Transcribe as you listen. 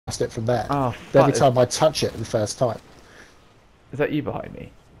it from there. Oh, Every fuck. time I touch it the first time. Is that you behind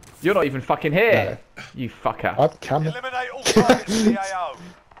me? You're not even fucking here. No. You fucker. I'm coming. Eliminate all targets in the AO.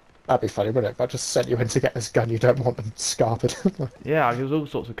 That'd be funny, wouldn't it? If I just sent you in to get this gun you don't want and scarpered. Yeah, there's all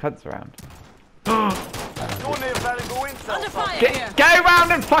sorts of cunts around. You're near valuable intel. Under fire Get, here. go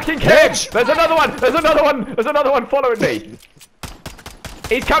round and fucking kill him! There's another one! There's another one! There's another one following me!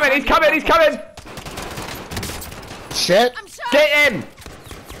 He's coming! He's coming! He's coming! Shit! I'm shot. Get him!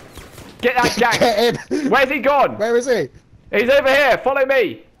 Get that gang! Get in! Where's he gone? Where is he? He's over here! Follow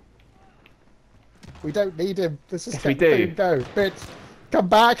me! We don't need him. This is Yes, we do. Go, bitch. Come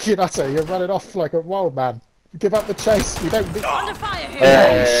back, you nutter. You're running off like a wild man. Give up the chase. We don't need. Under fire here.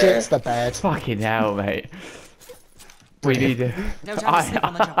 Oh, shit's the bed. Fucking hell, mate. We need to... No time to sleep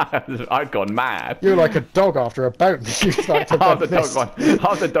on the job. I'd gone mad. You're like a dog after a bone. You like to Half the bed dog mist.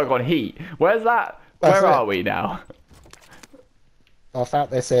 half the dog on heat. Where's that? That's Where it. are we now? I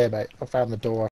found this here, mate. I found the door.